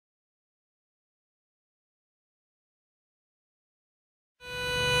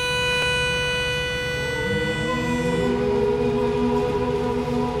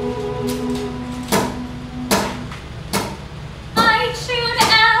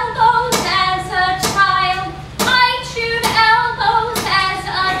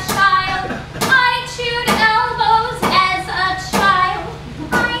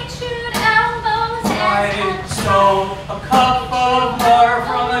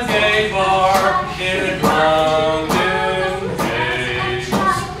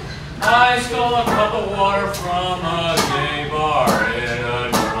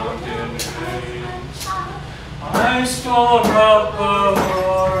woke up a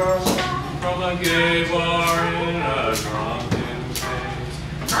horse from a gay bar in a drunken state.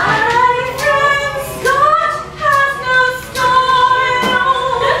 My friend Scott has no style.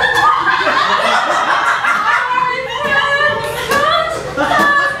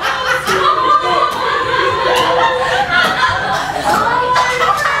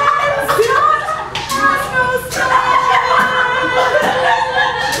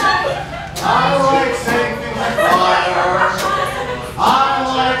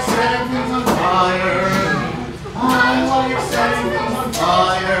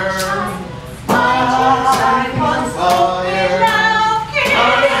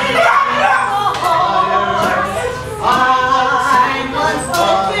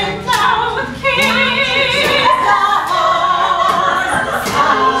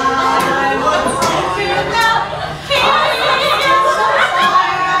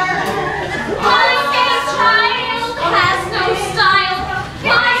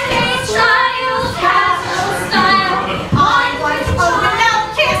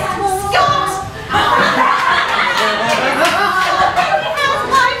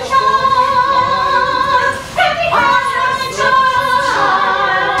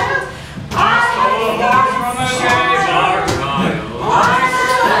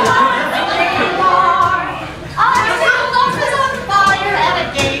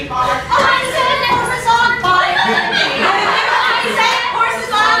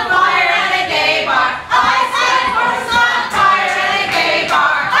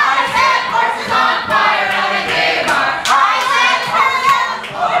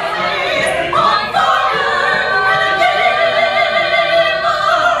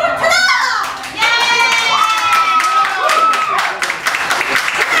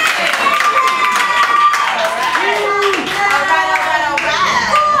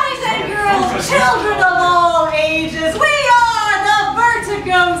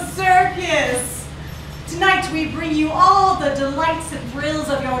 Circus! Tonight we bring you all the delights and thrills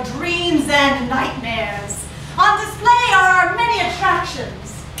of your dreams and nightmares. On display are our many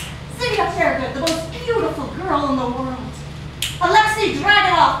attractions. Lydia Fairgood, the most beautiful girl in the world. Alexei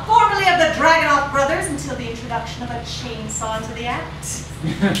Dragunov, formerly of the Dragunov brothers until the introduction of a chainsaw into the act.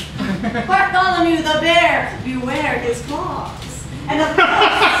 Bartholomew the bear, beware his claws. And of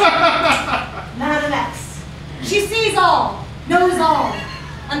course, Madam X. She sees all, knows all,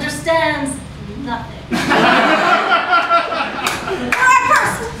 understands nothing. For our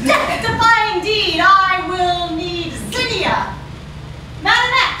first death-defying deed, I will need Zinnia,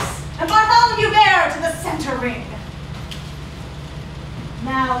 Madam X, and Bartholomew Bear to the center ring.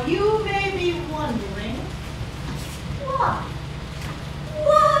 Now you may be wondering, why?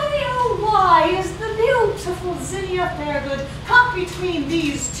 Why, oh why is the beautiful Zinnia Fairgood caught between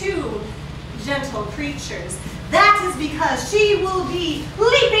these two gentle creatures? That is because she will be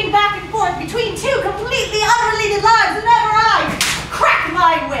leaping back and forth between two completely unrelated lives whenever I crack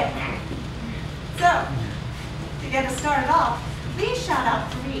my whip. So, to get us started off, please shout out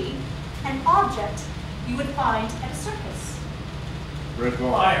for me an object you would find at a circus.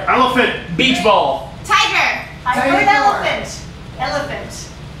 Fire. Elephant. Beach ball. Tiger. I heard elephant. Elephant.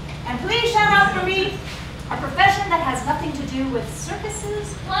 And please shout out for me a profession that has nothing to do with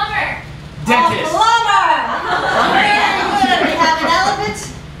circuses. Plumber. Dentist. A plumber. Very good. We have an elephant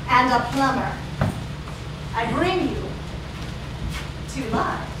and a plumber. I bring you 2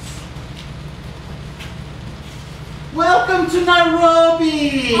 lives. Welcome to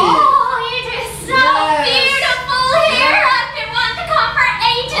Nairobi. Oh, it is so beautiful here. I've been wanting to come for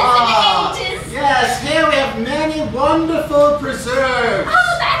ages and ages. Yes, here we have many wonderful preserves.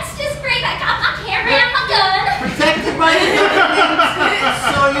 Oh, that's just great. I got my camera and my gun. Protected by the government,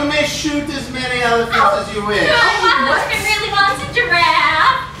 so you may shoot as many elephants as you wish. No, my husband really wants a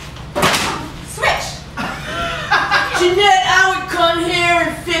giraffe. Switch. Jeanette, I would come here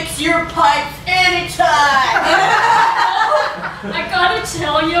and fix your pipes anytime. I gotta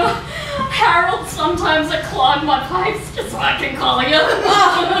tell you, Harold, sometimes I clog my pipes just so I can call you.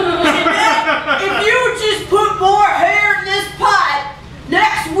 Jeanette, if you just put more hair in this pipe,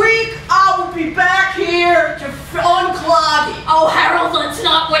 next week I will be back here to unclog it. Oh, Harold, let's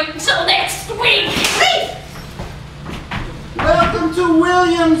not wait until next week. Please. Welcome to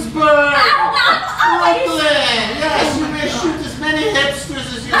Williamsburg, always. Brooklyn. Yes, you may shoot as many hipsters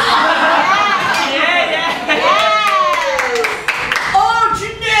as you want. Oh,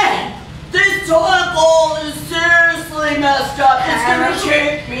 Jeanette, this toilet bowl is seriously messed up. It's gonna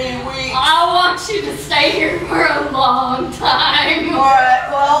take me weeks. I want you to stay here for a long time.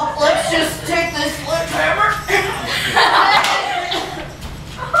 Alright, well, let's just take this sledgehammer.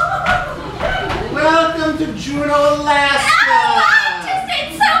 Welcome to Juneau, Alaska.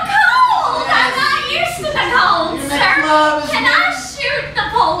 It's so cold. Yes. I'm not used to the cold, You're in the sir. club, Can I shoot the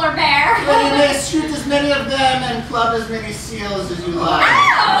polar bear? Well, you may shoot as many of them and club as many seals as you like.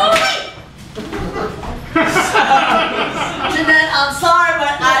 Ow! Jeanette, I'm sorry,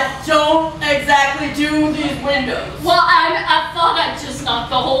 but I don't exactly do these windows. Well, I thought I'd just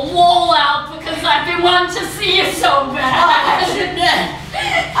knock the whole wall out because I've been wanting to see you so bad. Jeanette,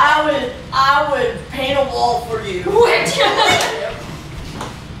 I would paint a wall for you. Would you?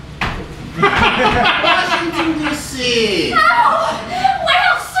 Washington, D.C. Oh,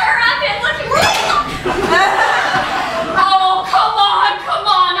 well, sir, I've been looking for Oh, come on.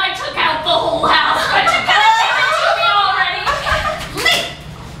 I took out the whole house, but you gotta give it to me already.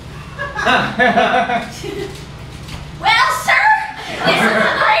 Well, sir, this is a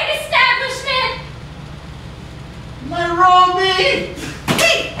great establishment. Let it roll me.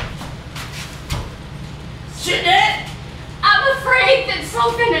 Jeanette! I'm afraid that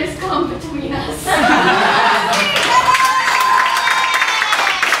something has come between us.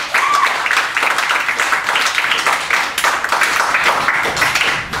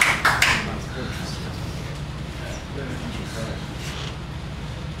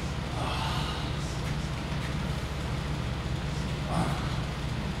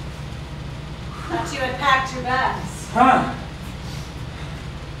 Thought you had packed your bags. Huh?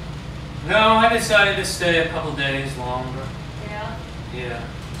 No, I decided to stay a couple days longer. Yeah? Yeah.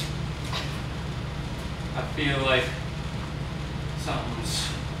 I feel like something's...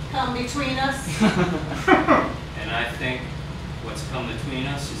 Come between us. And I think what's come between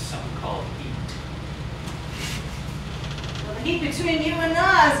us is something called heat. Well, the heat between you and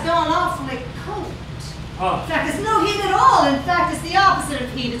I has gone awfully cold. Oh. In fact, there's no heat at all. In fact, it's the opposite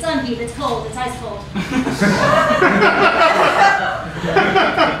of heat. It's unheat. It's cold. It's ice cold.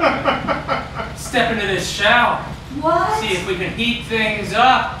 Step into this shower. What? See if we can heat things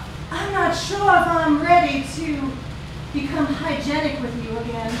up. I'm not sure if I'm ready to become hygienic with you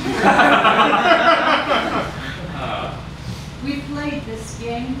again. We've played this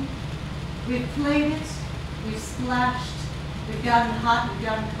game. We've played it. We've splashed. We've gotten hot. We've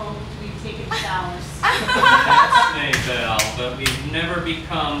gotten cold. We've taken showers. That's Maybelle, but we've never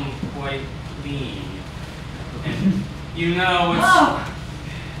become quite clean. And you know,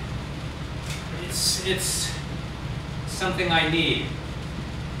 it's something I need.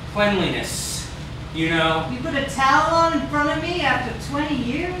 Cleanliness, you know. You put a towel on in front of me after 20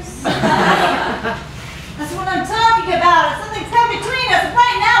 years? That's what I'm talking about. Something's come between us.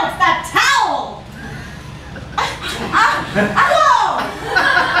 Right now, it's that towel.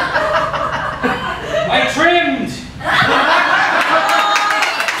 I trimmed.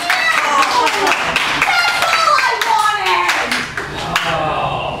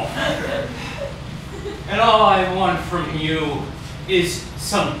 And all I want from you is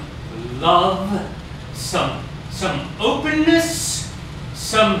some love, some openness,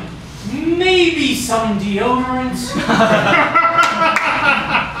 maybe some deodorant.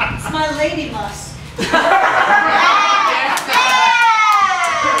 It's my lady musk.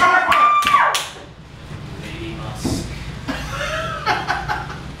 Lady musk.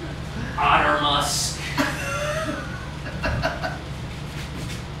 Otter musk.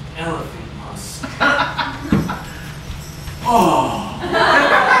 Elephant musk. Oh.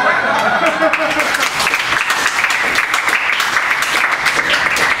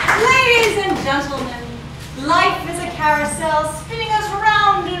 Ladies and gentlemen, life is a carousel spinning us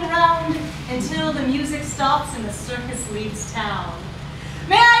round and round until the music stops and the circus leaves town.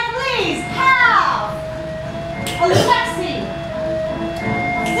 May I please have Alexi,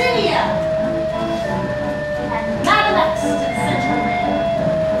 Zinnia, and Madeleine to the center ring.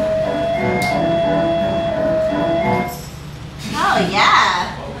 Oh,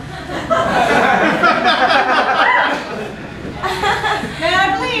 yeah. May I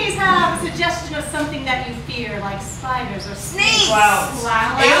please have a suggestion of something that you fear, like spiders or snakes? Clouds.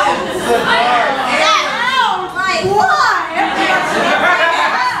 Clouds. Aliens. Clouds. Like why?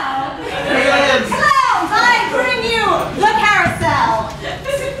 Aliens. Clowns, I bring you the carousel.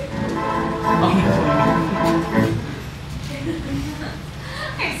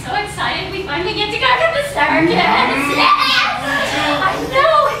 I'm so excited we finally get to go to the circus. Yes! I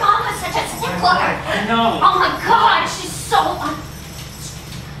know, and Mom was such a stickler. I know. Oh my God, she's so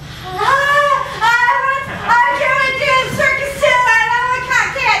I can't do the circus too, and I want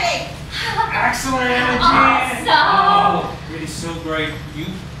cotton candy. Excellent. awesome. Oh, it is so great. You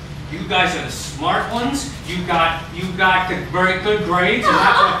guys are the smart ones. You got the very good grades, and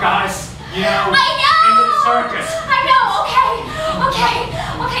that's what got us, you know, I know. into the circus. I know, okay.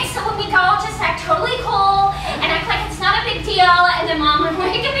 So when we go, just act totally cool deal, and then Mom would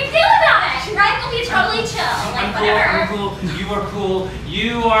make a big deal about it. Right? We'll be totally chill. Like, I'm whatever. cool. You are cool.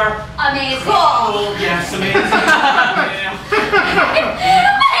 You are Amazing. cool. Yes, amazing. Yeah.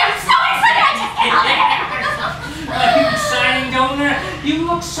 I am so excited. I just can't hold it. You exciting donor. You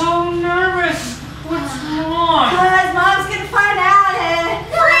look so nervous. What's wrong? Because Mom's gonna find out and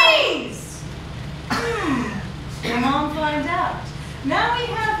freeze! Will Mom find out? Now we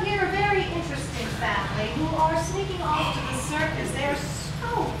have here a very interesting family who are sneaking off to the circus. They are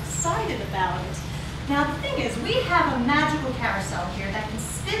so excited about it. Now the thing is, we have a magical carousel here that can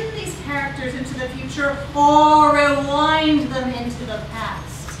spin these characters into the future or rewind them into the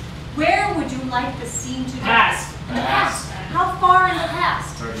past. Where would you like the scene to go? Past. In the past. How far in the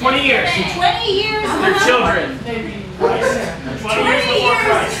past? 20 years. 20 years. They're children. 20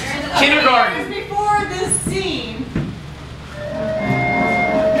 years. Kindergarten. 20 years before this scene.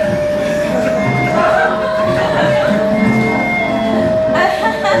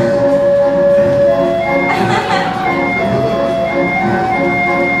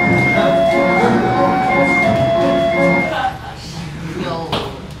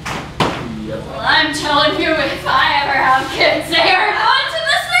 Well, I'm telling you, if I ever have kids, they are going to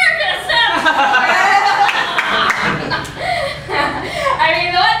the circus. I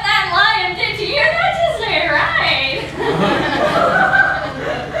mean, what that lion did to you, that just ain't right.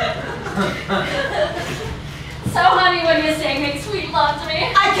 So, honey, what do you say? Make sweet love to me.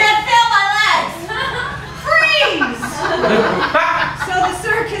 I can't feel my legs. Freeze! So the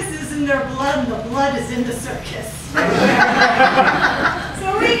circus is in their blood, and the blood is in the circus. So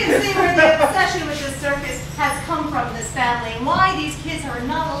we can see where the obsession with the circus has come from in this family, and why these kids are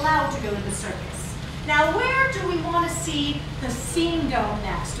not allowed to go to the circus. Now, where do we want to see the scene go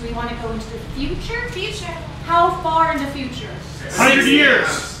next? Do we want to go into the future? Future. How far in the future? 100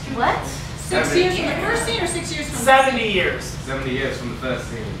 years. What? 6 years from the first scene or 6 years from the 70 years. 70 years from the first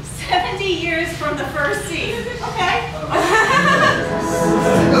scene. 70 years from the first scene. Okay.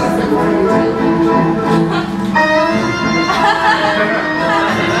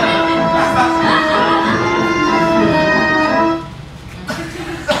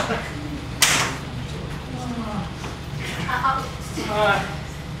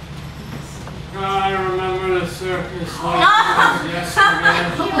 I remember the circus like it was yesterday.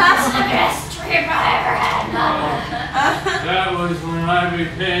 You must have the best trip I ever had, Mama. That was when I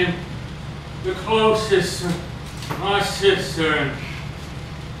became the closest to my sister.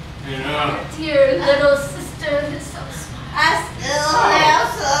 Dear little sister is so smart. I still have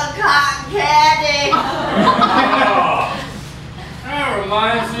some cotton candy. That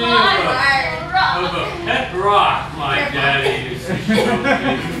reminds me of a pet rock my daddy used to show me.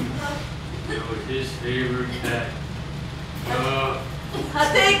 It was his favorite pet. I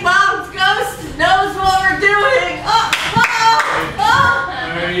think Mom's ghost knows what we're doing.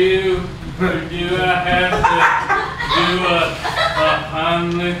 Do you have to do a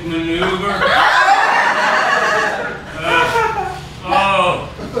Heimlich maneuver?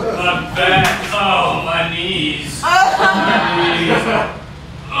 My back. Oh, my knees. My knees.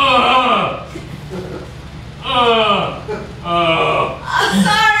 I'm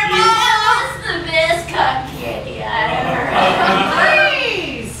sorry, Mom. That was the best cotton candy I ever had.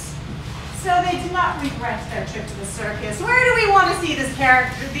 Please! So they did not regret their trip to the circus. Where do we want to see these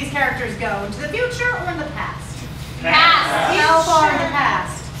characters go? Into the future or in the past? Past. How far in the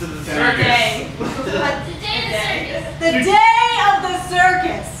past? To the The circus. day. The day of the circus. The day of the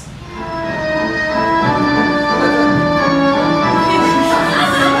circus!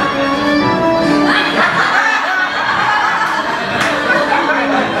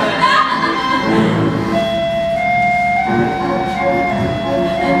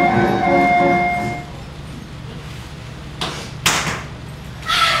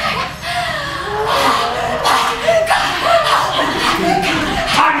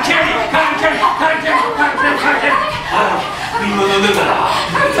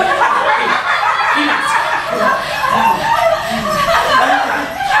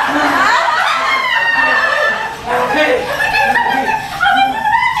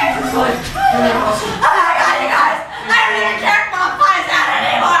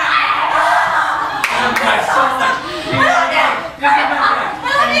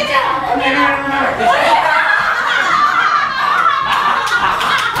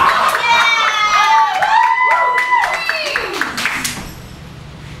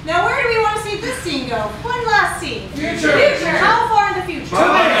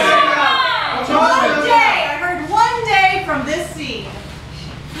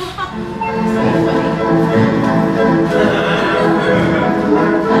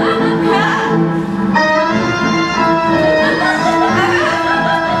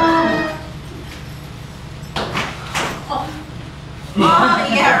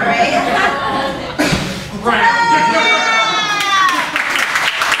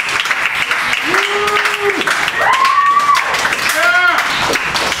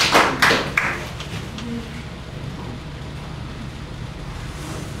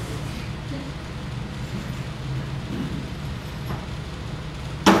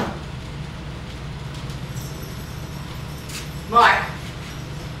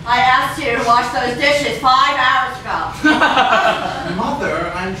 you to wash those dishes 5 hours ago.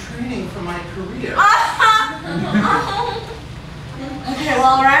 Mother, I'm training for my career. Okay,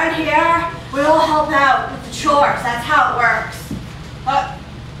 well, around here, we all help out with the chores. That's how it works.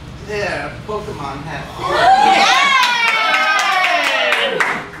 There, Pokemon hat.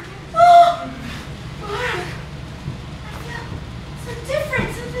 Oh, Mark. Something different,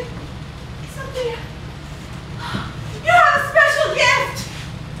 something. You have a special gift.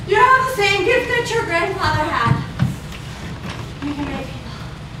 You have the same gift that your grandfather had. You can make people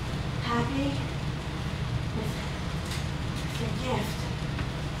happy with your gift.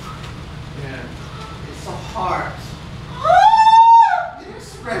 Yeah, it's a heart. It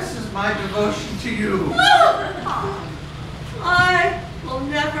expresses my devotion to you. I will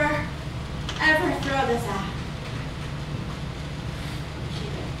never, ever throw this out.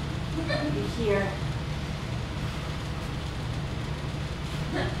 Keep it. Be here.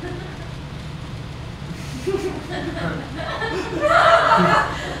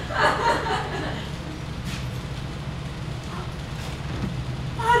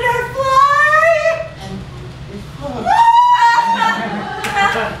 Butterfly! And it hugs.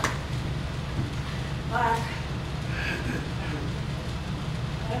 Mark.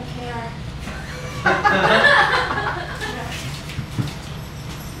 I don't care.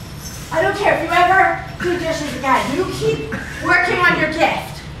 I don't care if you ever do dishes again. You keep working on your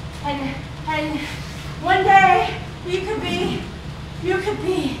gift. And one day you could be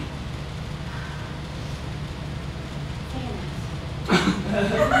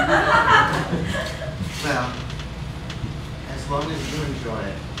Well, as long as you enjoy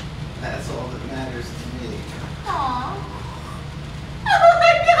it, that's all that matters to me. Aww. Oh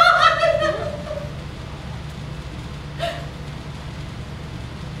my God!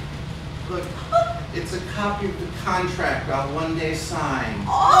 Look, it's a copy of the contract I'll one day sign.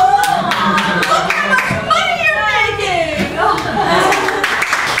 Oh! Look how much money you're making!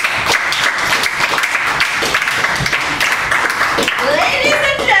 Ladies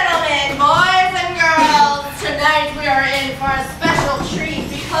and gentlemen, boys and girls, tonight we are in for a special treat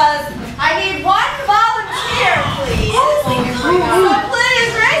because I need one volunteer, please. So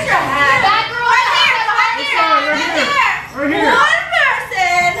please raise your hand. Back row. Right here. Right here. One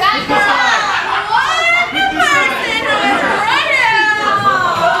person. Back row. One person who is right here.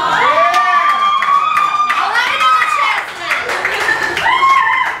 I'll have another chance, please.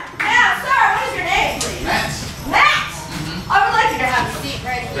 Now, sir, what is your name, please? Matt. Matt! I would like you to have a seat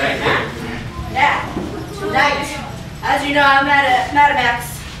right here. Thank you. Now, tonight, as you know, I'm Madam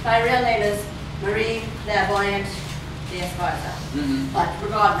X. My real name is Marie Clairvoyant de Esparza. But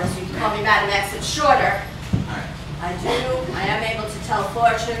regardless, you can call me Madam X. It's shorter. I am able to tell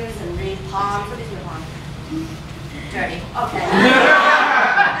fortunes and read palms. What is your palm? Dirty. Okay.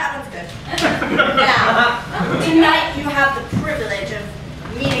 That one's good. Now, tonight you have the privilege of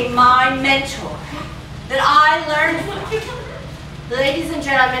meeting my mentor that I learned from. Ladies and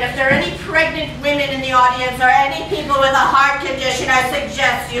gentlemen, if there are any pregnant women in the audience or any people with a heart condition, I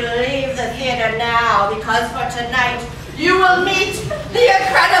suggest you leave the theater now because for tonight you will meet the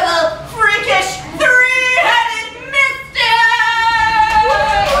incredible, freakish, three-headed mystic!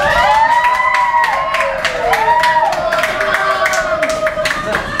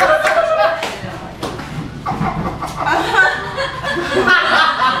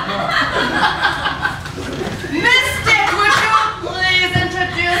 Mystic, would you please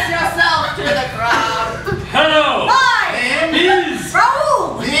introduce yourself to the crowd? Hello! Hi! Is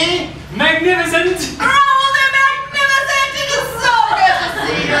Raoul! Me? magnificent! Raoul the Magnificent! It is so good to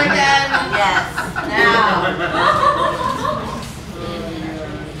see you again! Yes. Now.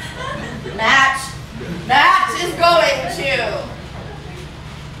 Matt is going to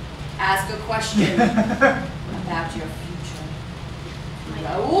ask a question about your future.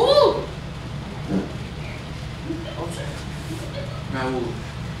 Raoul! Raoul,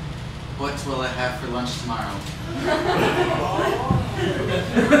 what will I have for lunch tomorrow?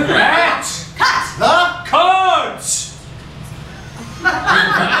 Matt! Cut! The Cards!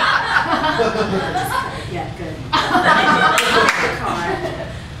 Yeah, good.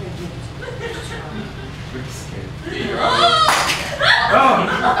 You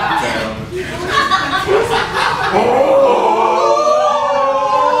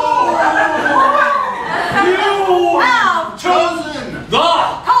chosen! the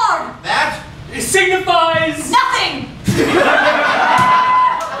Card! That signifies Nothing!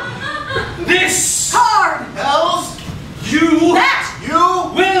 this Card! tells you That! you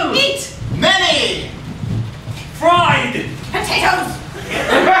will Eat! many fried Potatoes!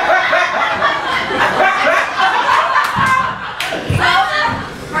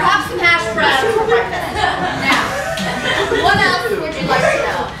 Perhaps some hash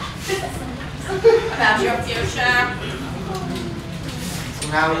about your future?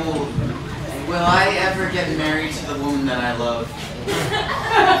 Raoul, will I ever get married to the woman that I love?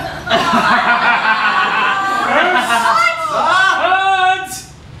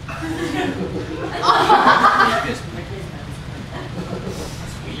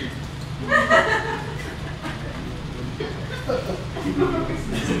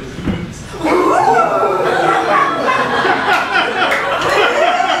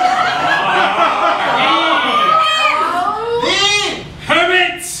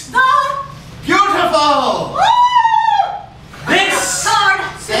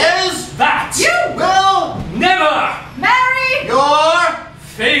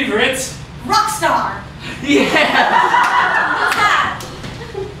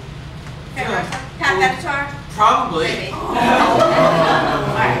 Probably. Maybe.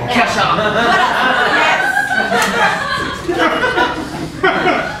 Kesha. Yes. He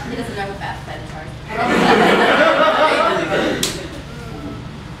doesn't know who Pat Benatar is.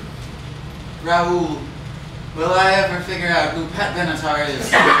 Raoul, will I ever figure out who Pat Benatar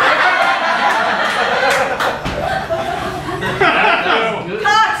is?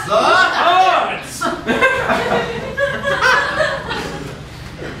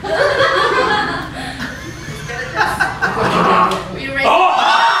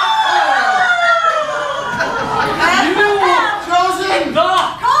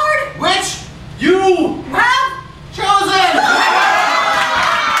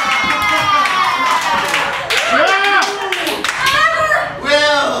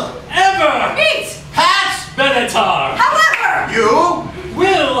 You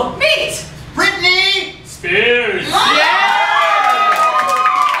will meet Britney Spears.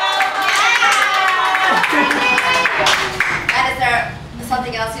 And is there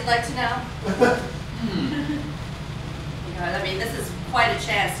something else you'd like to know? You know, I mean, this is quite a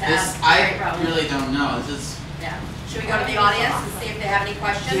chance to ask. I really don't know. This is. Yeah. Should we go to the audience and see if they have any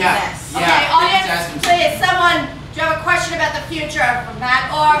questions? Yeah. Yes. Yeah. Okay, audience, please, someone, do you have a question about the future from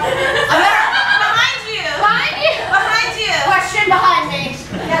Matt or behind you? Behind you? Behind you. Question behind me.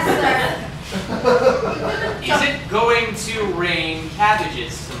 Yes, sir. Is it going to rain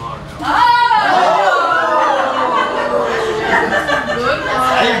cabbages tomorrow? Good.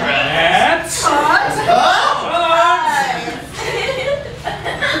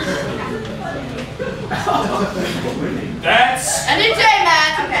 That's Any day,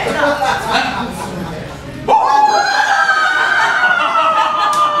 Matt. Okay.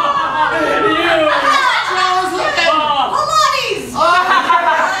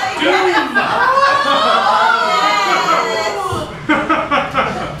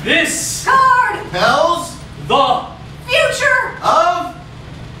 This card tells the future of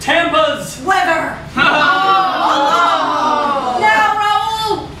Tampa's weather. Now,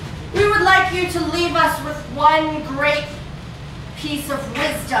 Raoul, we would like you to leave us with one great piece of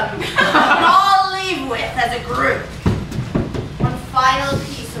wisdom we can all leave with as a group. One final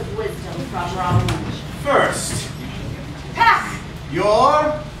piece of wisdom from Raoul. first Pack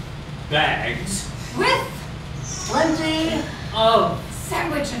your bags with plenty of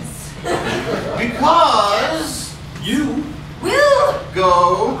sandwiches. because you We'll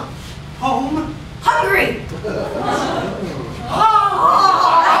go home hungry.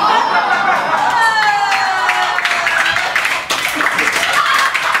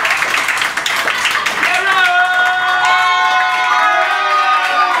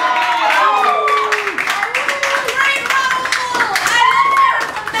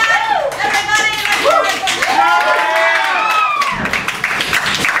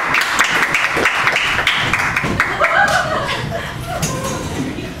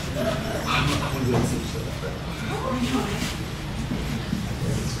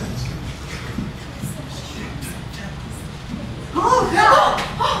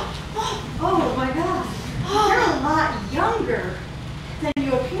 Oh my God, you're a lot younger than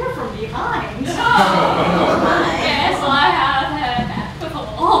you appear from behind. Yes, I have had that before.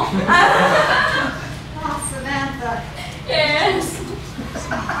 Oh, Samantha, Yes.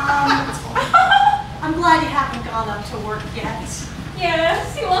 I'm glad you haven't gone up to work yet.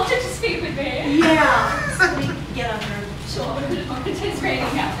 Yes, you wanted to speak with me. Yeah, so we can get under. Sure, it is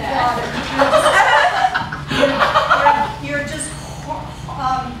raining out there. You're just,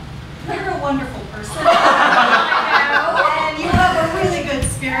 you're a wonderful person. I know. And you have a really good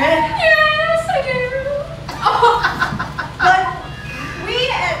spirit. Yes, I do. But we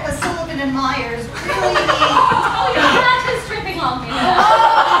at Sullivan and Myers really need. Oh, your hat is dripping on me. Oh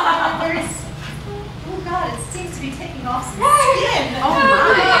God, it seems to be taking off some skin.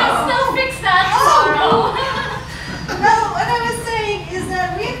 Yes, they'll fix that tomorrow. Well, what I was saying is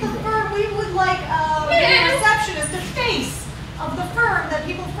that we at the firm, we would like, Yes,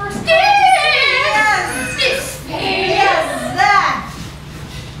 people first come to Yes! see. This face! Yes, that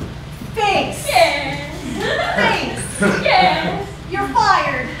face. Yes! Face. Yes! You're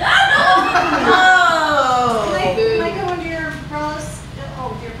fired. Oh! Can I go into your bras?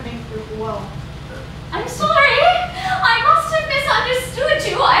 Oh, you're putting whoa. I'm sorry. I must have misunderstood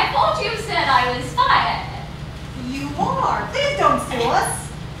you. I thought you said I was fired. You are. Please don't sue us.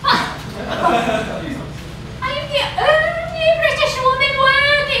 I am the only British woman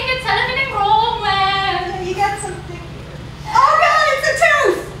working at Sullivan and Cromwell. You got something. Oh God, it's a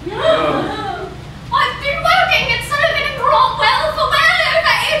tooth. I've been working at Sullivan and Cromwell for well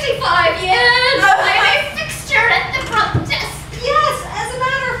over 85 years. I'm a fixture at the front desk. Yes, as a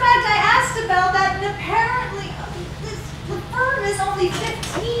matter of fact, I asked about that, and apparently the firm is only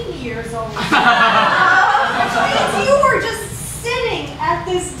 15 years old. Which means you were just sitting at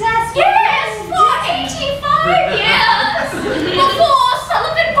this desk. Yes, for 85 years. Before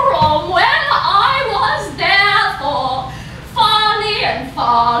Sullivan Cromwell, I was there for Farley and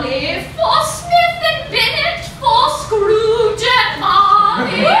Farley, for Smith and Bennett, for Scrooge and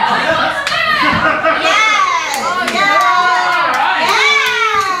Marley. I was there. Yes! Oh,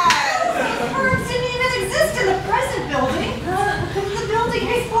 The firms didn't even exist in the present building. The building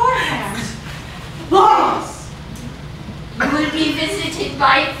beforehand. Boss! You will be visited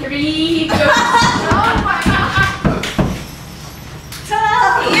by 3 ghosts. Oh my God.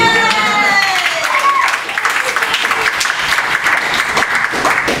 Ta-da!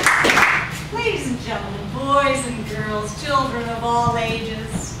 Ladies and gentlemen, boys and girls, children of all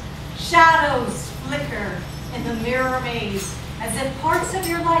ages, shadows flicker in the mirror maze as if parts of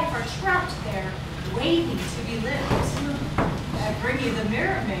your life are trapped there, waiting to be lived. I bring you the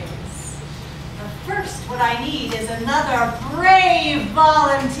mirror maze. But first, what I need is another brave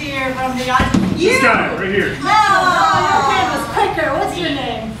volunteer from the audience. This guy right here. Oh, your hand was quicker. What's your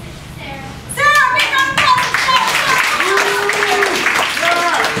name? Sarah, big round of applause for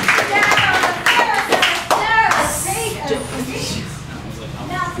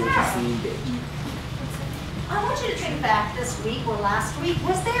Now, Sarah, I want you to think back this week or last week.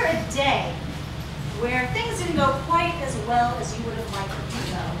 Was there a day where things didn't go quite as well as you would have liked them to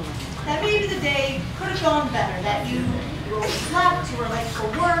go? That maybe the day could have gone better, that you overslept, you were late for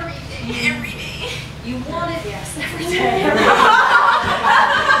work. Every day. You wanted, yes, every day.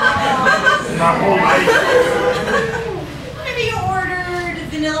 My whole life. Maybe you ordered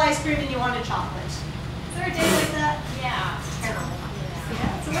vanilla ice cream and you wanted chocolate. Is there a day like that? Yeah. Terrible.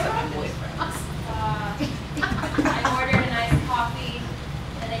 Yeah. So what happened? I ordered a nice coffee,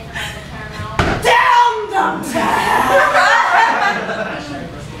 and they forgot the caramel. Down,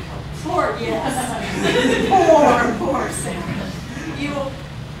 Poor, yes. Poor Sarah. You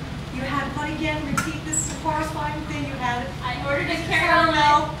had what again? Repeat this horrifying thing you had. I ordered a Caramel.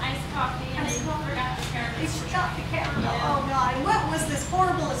 caramel iced coffee, and they Iced coffee. forgot the caramel. They forgot the caramel. Oh God. And what was this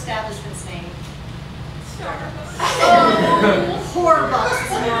horrible establishment's name? Starbucks. Oh, Starbucks.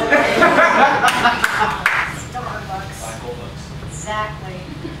 Exactly.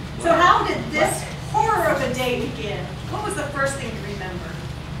 So how did this horror of a day begin? What was the first thing you remember?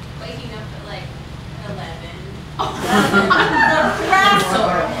 Waking up at like 11.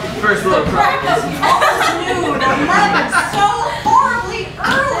 First little Crack of almost noon, 11, so horribly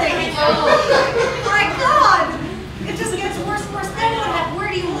early. My God. It just gets worse and worse. Then what happened? Where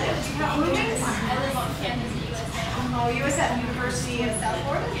do you live? Do you have roommates? I live on campus at USF. Oh, USF University of South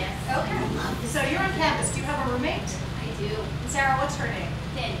Florida? Yes. Okay. So you're on campus. Do you have a roommate? I do. Sarah, what's her name?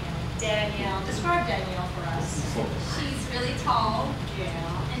 Danielle. Danielle. Describe Danielle for us. She's really tall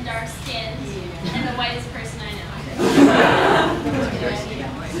Yeah. and dark skinned Yeah. and the whitest person I know.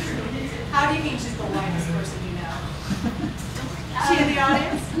 How do you mean she's the whitest person you know? She in the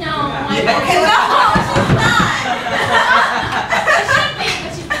audience? No, my Okay, no, she's not. She should be,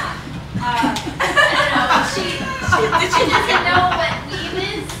 but she's not. I don't know. She doesn't know what weave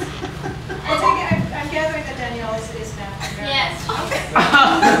is. Well, I'm gathering that Danielle is now. Yes.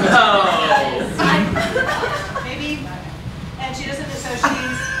 Maybe, and she doesn't, so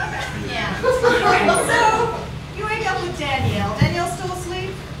she's, Yeah. so you wake up with Danielle. Danielle's still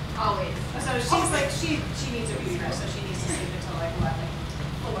asleep? Always. So she's like, she needs a refresh, so she needs to sleep until like 11.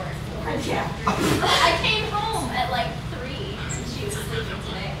 4. Yeah. I came home at like 3 and she was sleeping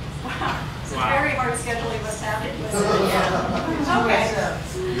today. Wow. It's a very hard schedule you must have. Okay. So,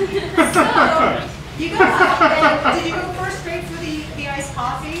 you go, did you go first straight for the iced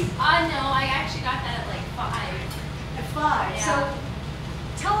coffee? No, I actually got that at like 5. At 5. Yeah. So,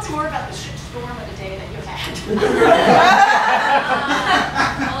 tell us more about the shitstorm of the day that you had.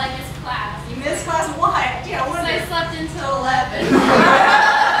 Well, I missed class. You missed class? Why? Yeah, So what I is slept until 11.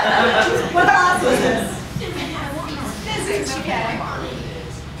 Okay.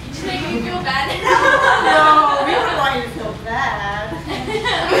 Just make me feel bad. No, we don't want you to feel bad.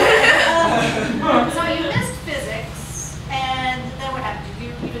 So you missed physics, and then what happened? Did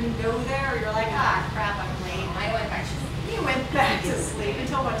you even go there, or you're like, ah, crap, I'm late? I went back to sleep. You went back to sleep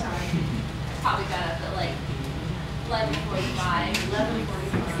until what time? Probably got up at like 11:45.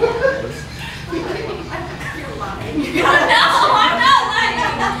 11:45. You're lying. No, I'm not lying.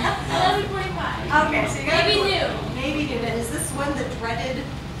 11:45. Okay, so you got Maybe noon. Maybe noon. And is this when the dreaded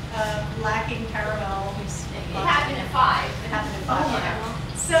lacking caramel? It happened at 5. It happened at 5. Oh, Okay. yeah.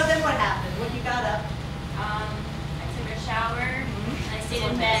 So then what happened? When you got up? I took a shower, and I stayed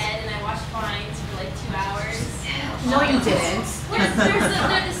in bed, and I watched Vines for like 2 hours. No, you didn't. There's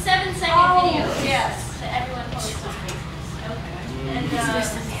the 7-second Oh, videos yes. that everyone posts on Facebook. Okay. And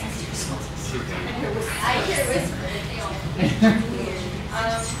I hear whispers. They all weird.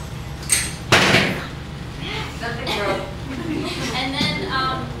 And then I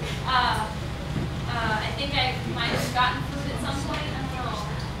think I might have gotten food at some point. I don't know.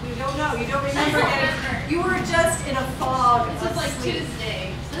 You don't know. You don't remember getting. You were just in a fog. This of was like sleep.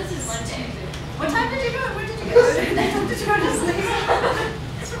 Tuesday. So this is Monday. What time did you go? Where did you go? Did you go to sleep?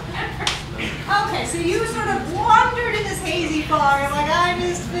 Okay, so you sort of wandered in this hazy fog. I'm like, I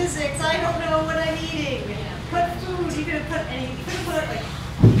missed physics. I don't know what I'm eating. Put food. You could have put any. You could have put like.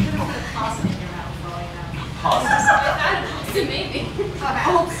 You could have put a possum in your mouth for all you know. So maybe. Okay.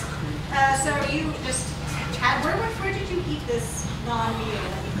 So you just had. Where did you eat this non-meal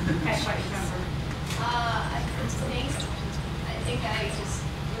that you can't quite remember? I think I just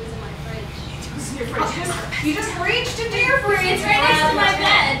it was in my fridge. You just reached into your fridge. It's right next to my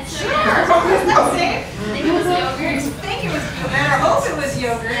bed. So Sure. Is that safe? I think it was yogurt. I think it was. You better hope it was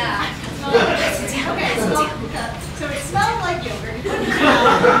yogurt. Yeah. Okay. So it smelled like yogurt. You put it in your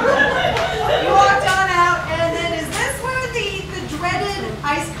mouth. You walked on out, and then is this where the dreaded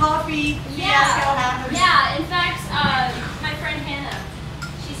iced coffee fiasco happened? Yeah. In fact, my friend Hannah,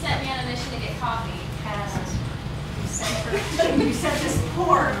 she sent me on a mission to get coffee. You sent this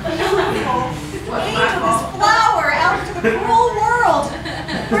poor, beautiful this flower out into the cruel world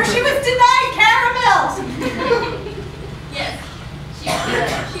where she was denied caramel. Yes. She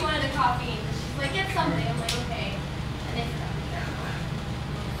wanted a coffee. And she's like, get something. I'm like, okay. And they forgot the caramel.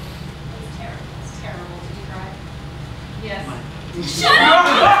 It was terrible. It's terrible. Did you cry? Yes. Shut up!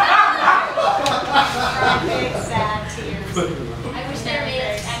 Big sad tears. I wish they were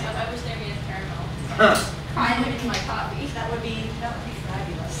made of caramel. Crying into my coffee. That would be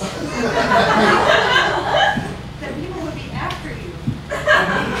fabulous. Then people would be after you.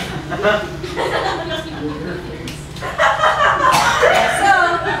 So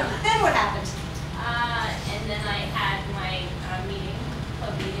then what happened? And then I had my club meeting.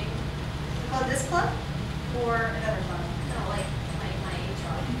 Club this club or another club? No, like my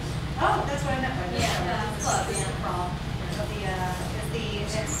HR. Oh, that's what I meant by this. Yeah, the club, This is yeah. the prom.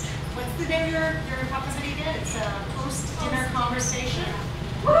 What's the name of your company again? It's a post-dinner conversation.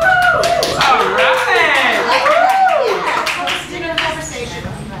 Woo! Alright! Post-dinner conversation.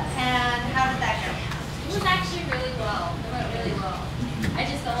 And how did that go? It was actually really well. It went really well.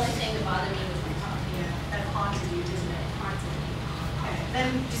 The only thing that bothered me was my coffee. That haunted you, didn't it? Haunted me. Okay. Then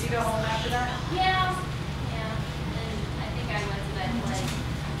did you go home after that? Yeah. And I think I went to bed like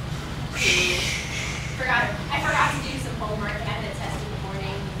I forgot to do some homework. I had a test in the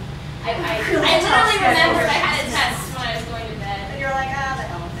morning. I literally remembered I had a test when I was going to bed. And you're like, ah, the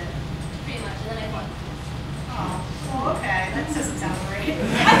hell with it. Pretty much. And then I thought, Oh, okay. That doesn't sound great.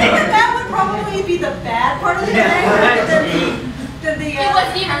 I think that would probably be the bad part of the day. Than the, it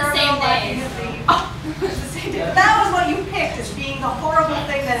wasn't even the same day. It was the same day. That was what you picked as being the horrible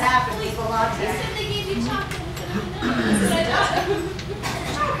thing that happened with the latte. They said they gave you chocolate. That's what I thought.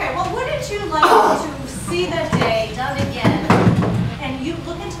 Okay, well, wouldn't you like to see that day done again, and you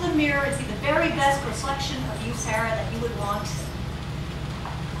look into the mirror and see the very best reflection of you, Sarah, that you would want?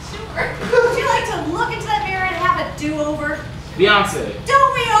 Sure. Would you like to look into that mirror and have a do-over? Beyonce.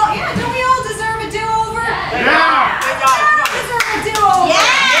 Don't we all deserve a do-over? Yeah! Deserve a do-over.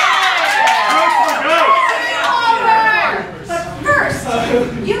 But first,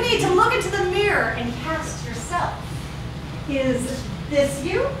 you need to look into the mirror and cast yourself. Is this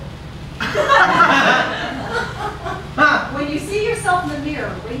you? When you see yourself in the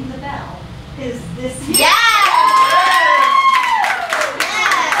mirror, ring the bell. Is this you?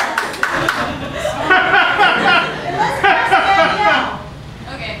 And let's press Danielle.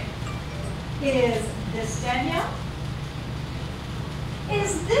 Okay. Is this Danielle?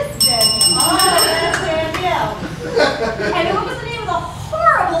 Is this Danielle? Oh, that's Danielle. And what was the name of the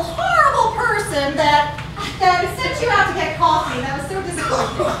horrible, horrible person that sent you out to get coffee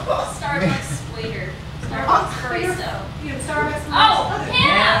Starbucks waiter. Starbucks barista. You have Starbucks. Oh,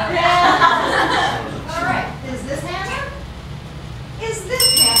 Hannah! Yeah. All right. Is this Hannah? Is this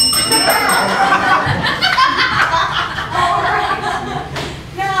Hannah? All right.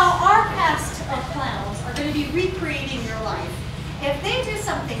 Now, our cast of clowns are going to be recreating your life. If they do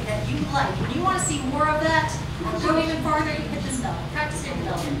something that you like and you want to see more of that, or go even farther, you hit this bell. Practice your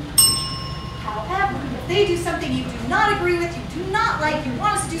bell. However, if they do something you do not agree with, you do not like, you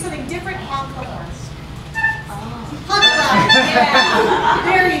want us to do something different, honk the horns. Honk the horns. Yeah.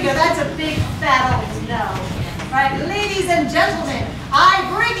 There you go. That's a big fat old no. Right, ladies and gentlemen, I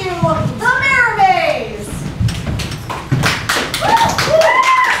bring you the Mirror Maze.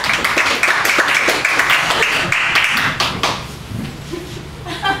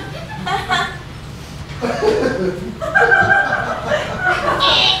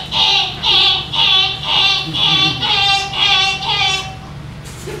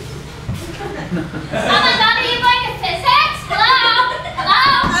 Oh my god, are you going to physics? Hello? Hello?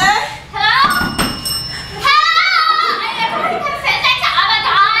 Hello? Hello? Are you going to physics? Oh my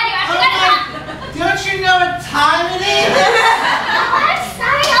god, you actually going to... Don't you know what time it is? Oh, I'm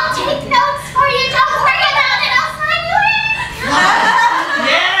sorry, I'll take notes for you. Don't worry about it, I'll sign you in.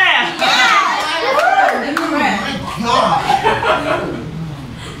 Yeah! Oh my God.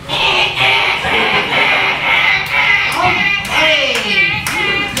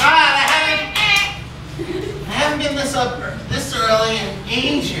 God, I haven't been this early in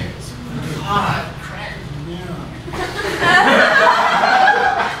ages. God, crack.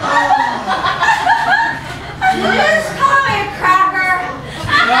 Just call me a cracker.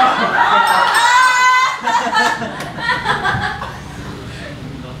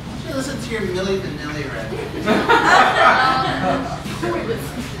 You listen to your Milli Vanilli record.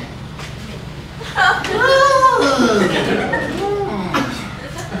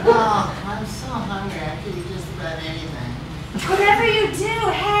 Oh, I'm so hungry. I could eat just about anything. Whatever you do,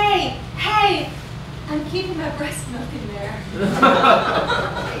 hey, I'm keeping my breast milk in there.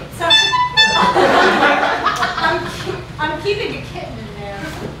 So, I'm keeping a kitten in there.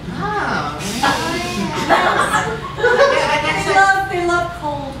 Oh, They love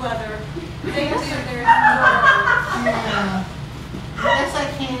cold weather. They do. They're yeah. I guess I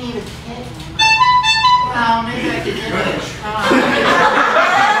can't eat a kitten. Well, maybe I could give it a try.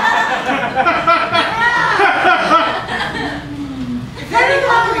 You're very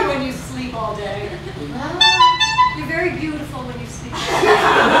hungry when you sleep all day. You're very beautiful when you sleep.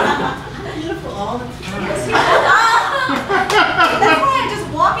 Beautiful all the time. Yes, you are. That's why I just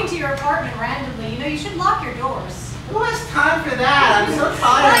walk into your apartment randomly. You know, you should lock your doors. Who has time for that? I'm so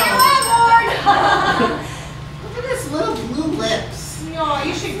tired. Look at his little blue lips. No,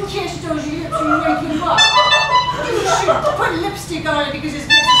 you should kiss those lips and wake him up. You should put lipstick on it because his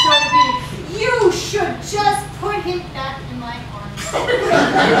lips are starting to bleed. You should just put him back in my arms. You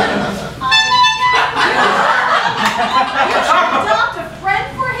should adopt a friend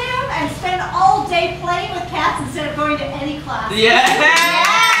for him and spend all day playing with cats instead of going to any class. Yeah!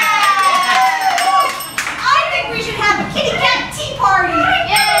 I think we should have a kitty cat tea party.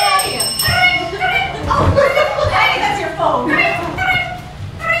 Yay! Oh, I think that's your phone.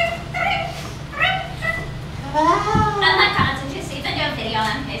 Oh my god, did you see the new video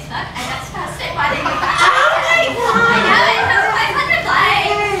on Facebook? I just posted. Why did you post it? I know, it has 500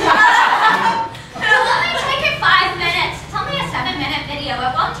 likes. It'll only take you 5 minutes. It's only a 7-minute video.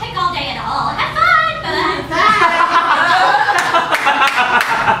 It won't take all day at all. Have fun!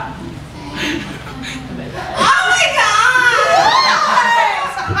 Oh my God!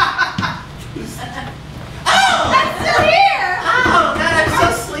 I'm still here. Oh God, I'm so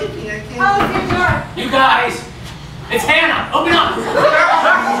sleepy. I can't. Oh, dear Lord. You guys, it's Hannah. Open up.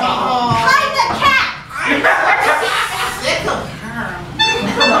 Hide the cat. I'm sick of her.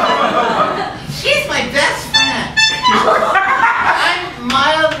 She's my best friend. I'm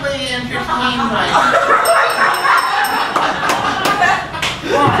mildly entertained by her.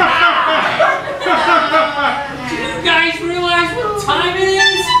 Do you guys realize what time it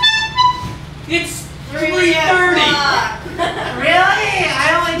is? It's 3:30. Really? I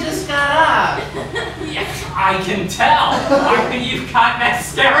only just got up. Yes, I can tell. You've got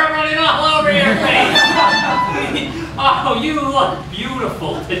mascara running all over your face. Oh, you look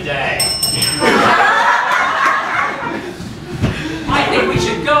beautiful today. I think we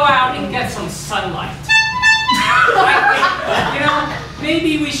should go out and get some sunlight. You know,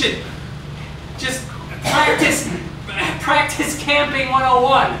 maybe we should just practice camping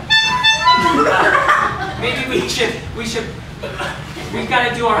 101. Maybe we've got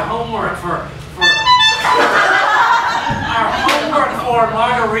to do our homework for our homework short for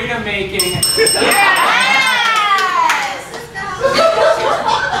margarita making. Yes!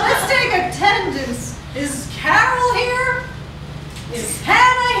 Let's take attendance. Is Carol here? Is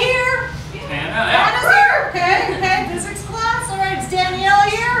Hannah here? Hannah's here? Okay, physics class. All right, is Danielle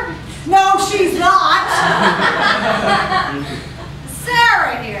here? No, she's not.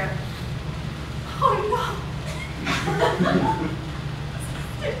 Sarah here? Oh no.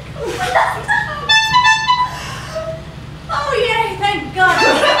 Oh yay, thank God.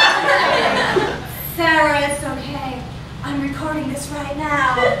 Sarah, it's okay. I'm recording this right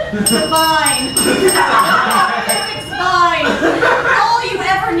now. Fine. It's fine. All you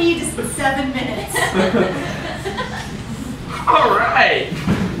ever need is 7 minutes. All right.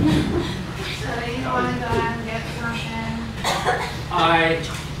 So you want to go out and get something?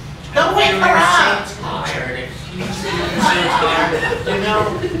 Don't wake her up. So tired. Excuse me, I'm so tired. You know,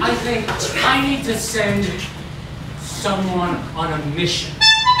 I think I need to send someone on a mission.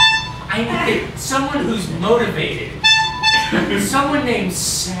 I need someone who's motivated. Someone named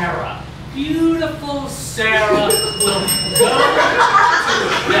Sarah. Beautiful Sarah will go to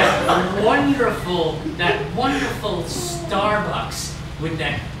that wonderful Starbucks with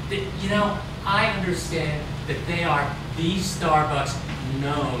that, you know, I understand that they are the Starbucks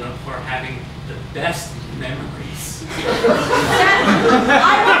known for having the best memories.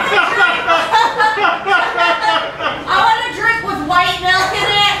 I want a drink with white milk in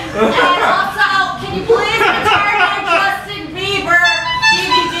it. And also, can you please return my Justin Bieber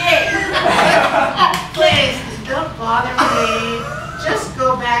DVD? Please, don't bother me. Just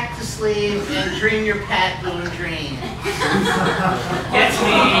go back to sleep and dream your Pat Boone dream. Get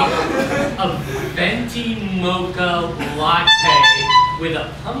me a venti mocha latte with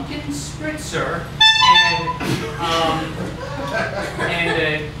a pumpkin spritzer and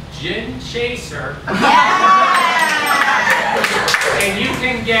a gin chaser. And you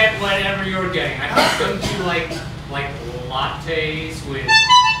can get whatever you're getting. I think don't you like lattes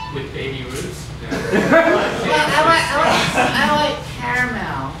with baby roots? Well, I like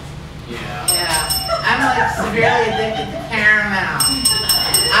caramel. Yeah. I'm like severely addicted to caramel.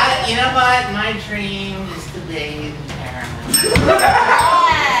 You know what? My dream is to bathe in caramel.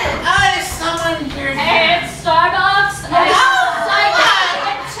 Oh, there's someone here. Hey, it's Starbucks. I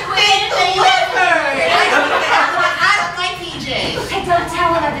Ask my PJs. Hey, don't tell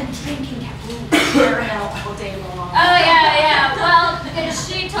him I've been drinking caramel all day long. Oh yeah. Well,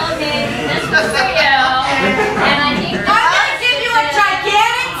 she told me this was for you, and I think I'm gonna give you a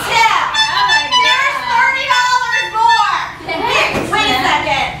gigantic tip. There's $30 more. Here, wait a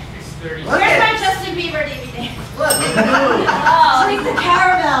second. It's 30. Where's my Justin Bieber DVD? Look, Drink the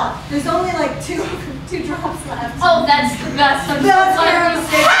caramel. There's only like two drops left. Oh, that's the best. I'm so That's glad caramel. you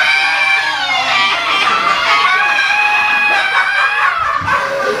said that.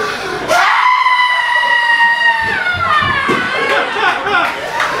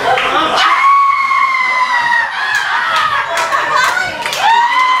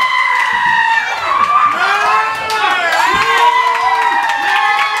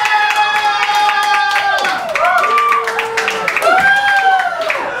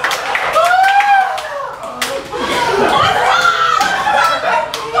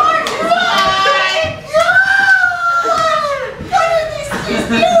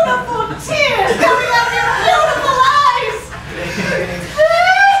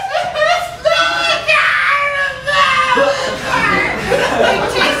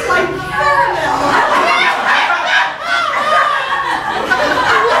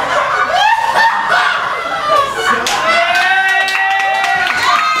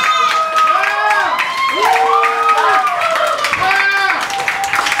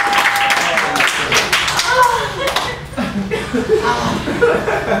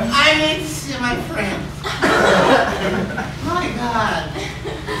 I need to see my friend. My God.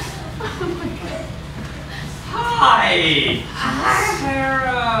 Hi,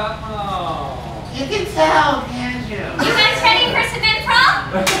 Sarah. Oh. You can tell, can't you? You guys ready for some improv?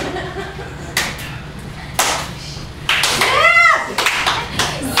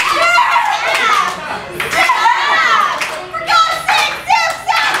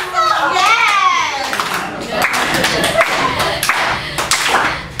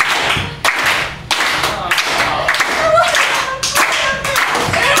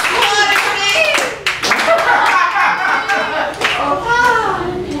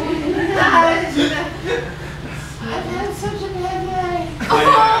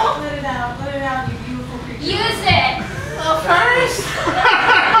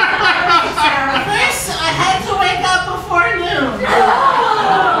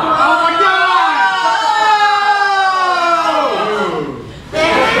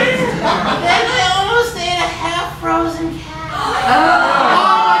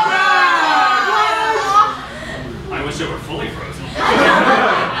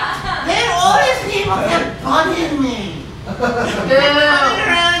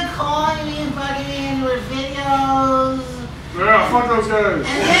 fuck those guys. And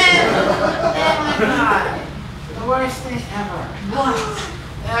then, oh my God, the worst thing ever. What?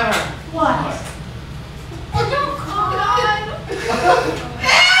 Ever. What? Oh, don't cry.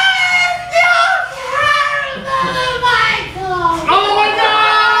 Oh my God!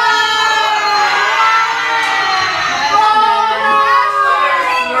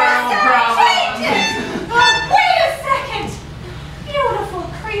 Wait a second! Beautiful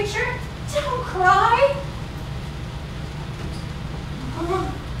creature, don't cry.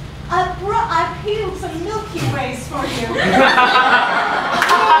 I peeled some Milky Ways for you.